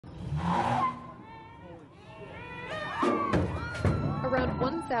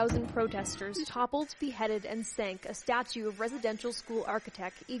2,000 protesters toppled, beheaded, and sank a statue of residential school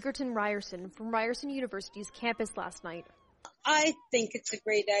architect Egerton Ryerson from Ryerson University's campus last night. I think it's a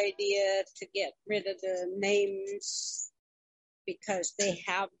great idea to get rid of the names because they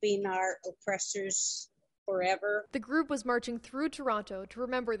have been our oppressors forever. The group was marching through Toronto to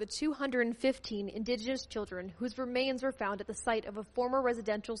remember the 215 Indigenous children whose remains were found at the site of a former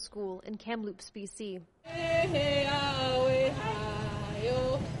residential school in Kamloops, BC.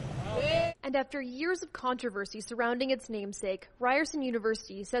 And after years of controversy surrounding its namesake, Ryerson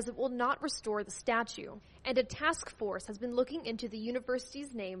University says it will not restore the statue, and a task force has been looking into the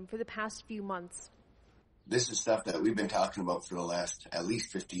university's name for the past few months. This is stuff that we've been talking about for the last at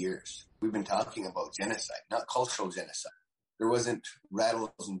least 50 years. We've been talking about genocide, not cultural genocide. There wasn't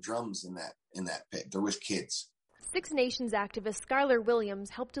rattles and drums in that pit. There was kids. Six Nations activist Skylar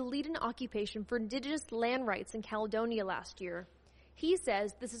Williams helped to lead an occupation for Indigenous land rights in Caledonia last year. He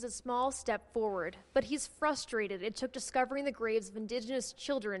says this is a small step forward, but he's frustrated it took discovering the graves of Indigenous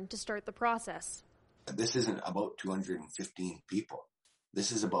children to start the process. This isn't about 215 people.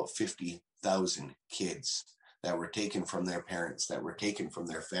 This is about 50,000 kids that were taken from their parents, that were taken from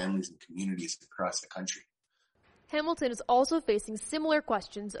their families and communities across the country. Hamilton is also facing similar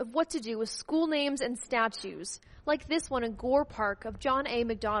questions of what to do with school names and statues, like this one in Gore Park of John A.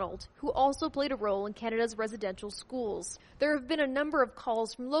 Macdonald, who also played a role in Canada's residential schools. There have been a number of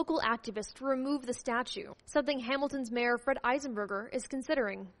calls from local activists to remove the statue, something Hamilton's Mayor Fred Eisenberger is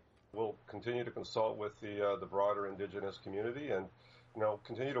considering. We'll continue to consult with the broader Indigenous community and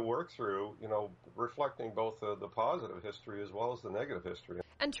continue to work through, reflecting both the positive history as well as the negative history.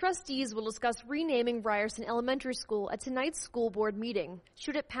 And trustees will discuss renaming Ryerson Elementary School at tonight's school board meeting.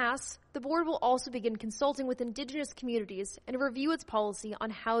 Should it pass, the board will also begin consulting with Indigenous communities and review its policy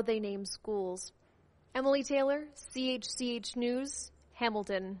on how they name schools. Emily Tayler, CHCH News,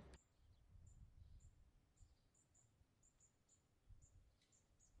 Hamilton.